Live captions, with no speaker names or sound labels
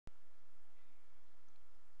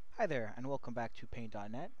Hi there and welcome back to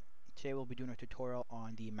Paint.net. Today we'll be doing a tutorial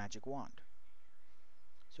on the magic wand.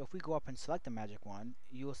 So if we go up and select the magic wand,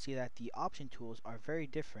 you will see that the option tools are very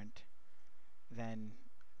different than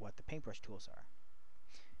what the paintbrush tools are.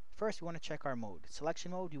 First we want to check our mode.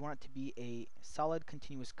 Selection mode, you want it to be a solid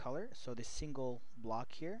continuous color, so this single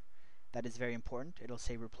block here, that is very important. It'll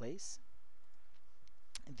say replace.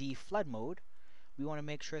 The flood mode, we want to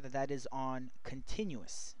make sure that that is on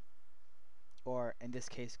continuous, or in this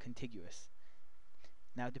case contiguous.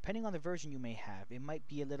 Now, depending on the version you may have, it might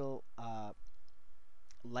be a little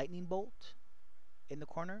lightning bolt in the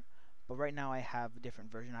corner, but right now I have a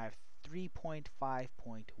different version. I have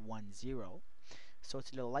 3.5.10, so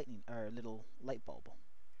it's a little lightning or a little light bulb.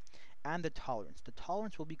 And the tolerance. The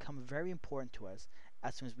tolerance will become very important to us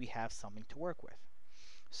as soon as we have something to work with.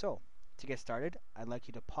 So, to get started, I'd like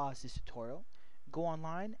you to pause this tutorial, go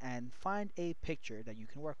online, and find a picture that you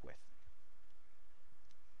can work with.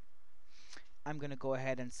 I'm going to go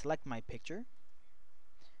ahead and select my picture.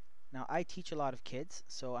 Now I teach a lot of kids,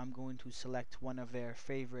 so I'm going to select one of their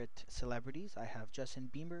favorite celebrities. I have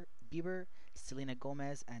Justin Bieber, Selena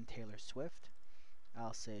Gomez, and Taylor Swift.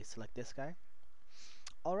 I'll say select this guy.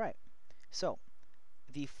 Alright, so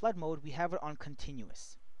the flood mode, we have it on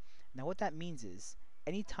continuous. Now what that means is,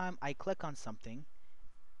 anytime I click on something,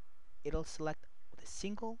 it'll select with a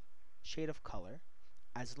single shade of color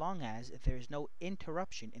as long as there is no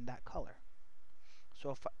interruption in that color. So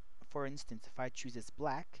if, for instance, if I choose this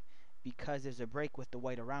black, because there's a break with the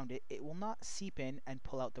white around it, it will not seep in and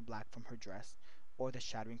pull out the black from her dress or the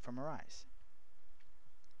shadowing from her eyes.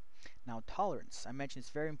 Now tolerance, I mentioned it's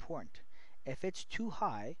very important. If it's too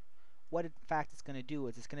high, what in fact it's going to do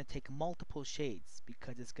is it's going to take multiple shades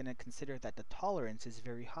because it's going to consider that the tolerance is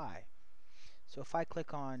very high. So if I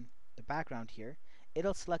click on the background here,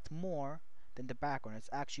 it'll select more than the background. It's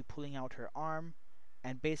actually pulling out her arm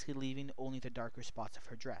and basically leaving only the darker spots of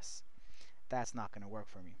her dress. That's not going to work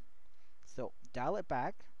for me. So dial it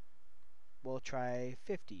back, we'll try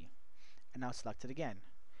 50, and now select it again.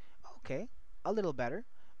 Okay, a little better,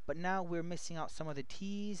 but now we're missing out some of the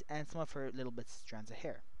T's and some of her little bits strands of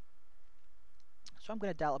hair. So I'm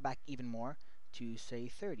going to dial it back even more to say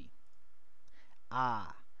 30.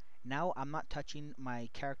 Now I'm not touching my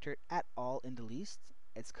character at all in the least.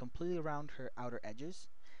 It's completely around her outer edges,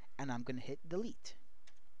 and I'm going to hit delete.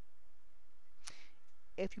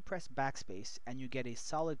 If you press backspace and you get a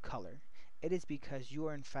solid color, it is because you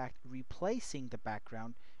are in fact replacing the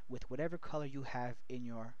background with whatever color you have in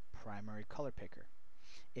your primary color picker.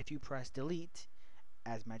 If you press delete,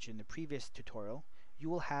 as mentioned in the previous tutorial, you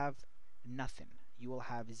will have nothing. You will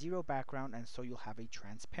have zero background, and so you'll have a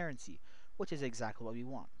transparency, which is exactly what we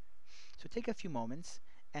want. So take a few moments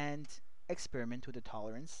and experiment with the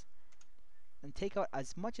tolerance and take out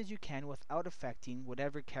as much as you can without affecting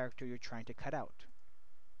whatever character you're trying to cut out.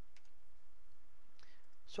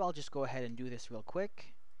 So I'll just go ahead and do this real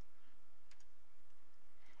quick.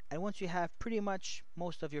 And once you have pretty much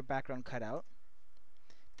most of your background cut out,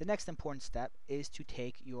 the next important step is to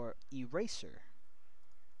take your eraser.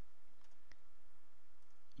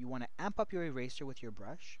 You want to amp up your eraser with your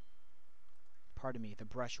brush. Pardon me, the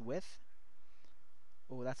brush width.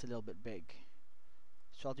 Oh, that's a little bit big.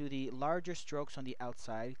 So I'll do the larger strokes on the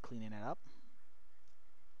outside, cleaning it up.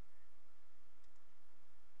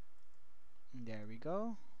 There we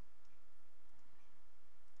go.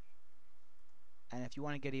 And if you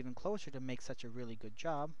want to get even closer to make such a really good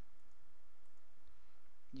job,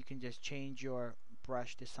 you can just change your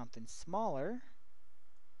brush to something smaller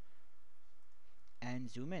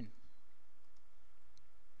and zoom in.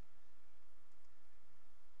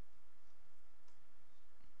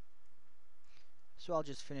 So I'll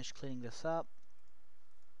just finish cleaning this up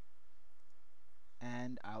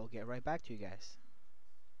and I'll get right back to you guys.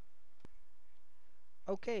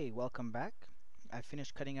 Okay, welcome back. I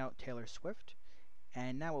finished cutting out Taylor Swift,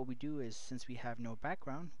 and now what we do is, since we have no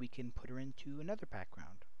background, we can put her into another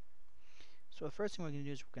background. So the first thing we're going to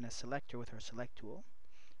do is we're going to select her with our select tool.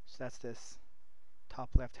 So that's this top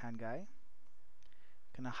left hand guy.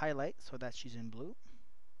 Going to highlight so that she's in blue.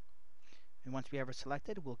 And once we have her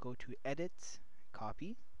selected, we'll go to edit,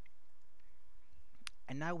 copy.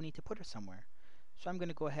 And now we need to put her somewhere. So I'm going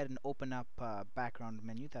to go ahead and open up background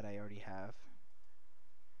menu that I already have.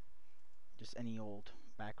 Just any old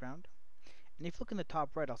background. And if you look in the top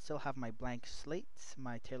right, I'll still have my blank slate,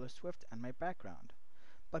 my Taylor Swift, and my background.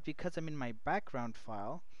 But because I'm in my background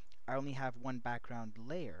file, I only have one background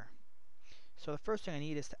layer. So the first thing I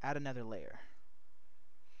need is to add another layer.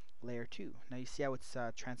 Layer 2. Now you see how it's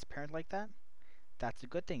transparent like that? That's a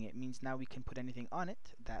good thing. It means now we can put anything on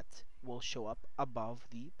it that will show up above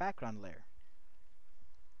the background layer.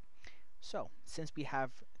 So, since we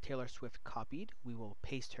have Taylor Swift copied, we will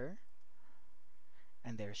paste her,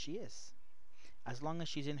 and there she is. As long as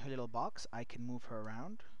she's in her little box, I can move her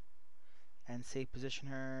around and say position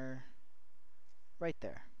her right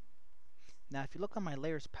there. Now if you look on my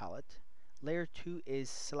layers palette, layer 2 is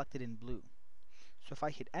selected in blue. So if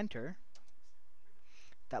I hit enter,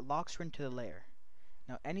 that locks her into the layer.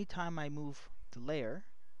 Now anytime I move the layer,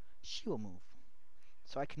 she will move.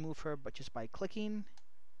 So I can move her but just by clicking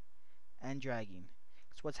and dragging.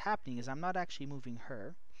 So what's happening is I'm not actually moving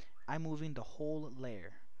her, I'm moving the whole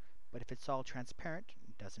layer. But if it's all transparent,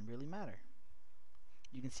 it doesn't really matter.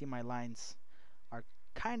 You can see my lines are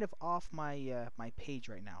kind of off my page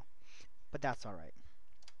right now, but that's alright.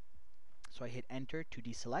 So I hit enter to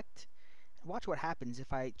deselect, and watch what happens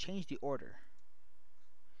if I change the order.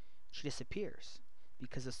 She disappears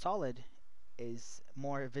because the solid is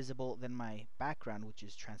more visible than my background, which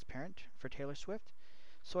is transparent for Taylor Swift.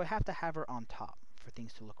 So I have to have her on top for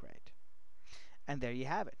things to look right. And there you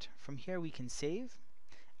have it. From here we can save,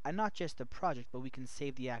 and not just the project, but we can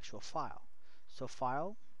save the actual file. So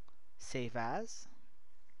file, save as,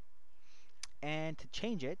 and to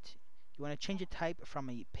change it, you want to change the type from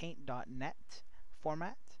a paint.net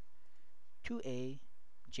format to a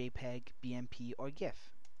JPEG, BMP, or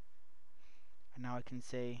GIF. And now I can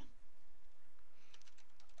say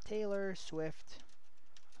Taylor Swift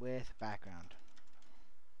with background.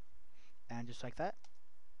 And just like that,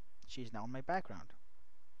 she's now in my background.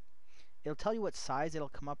 It'll tell you what size it'll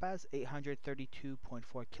come up as, 832.4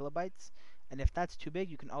 kilobytes. And if that's too big,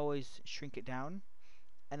 you can always shrink it down,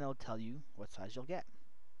 and it'll tell you what size you'll get.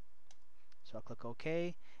 So I'll click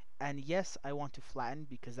OK. And yes, I want to flatten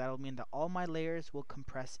because that'll mean that all my layers will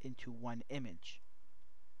compress into one image.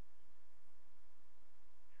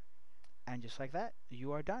 And just like that,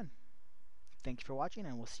 you are done. Thank you for watching,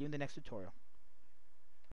 and we'll see you in the next tutorial.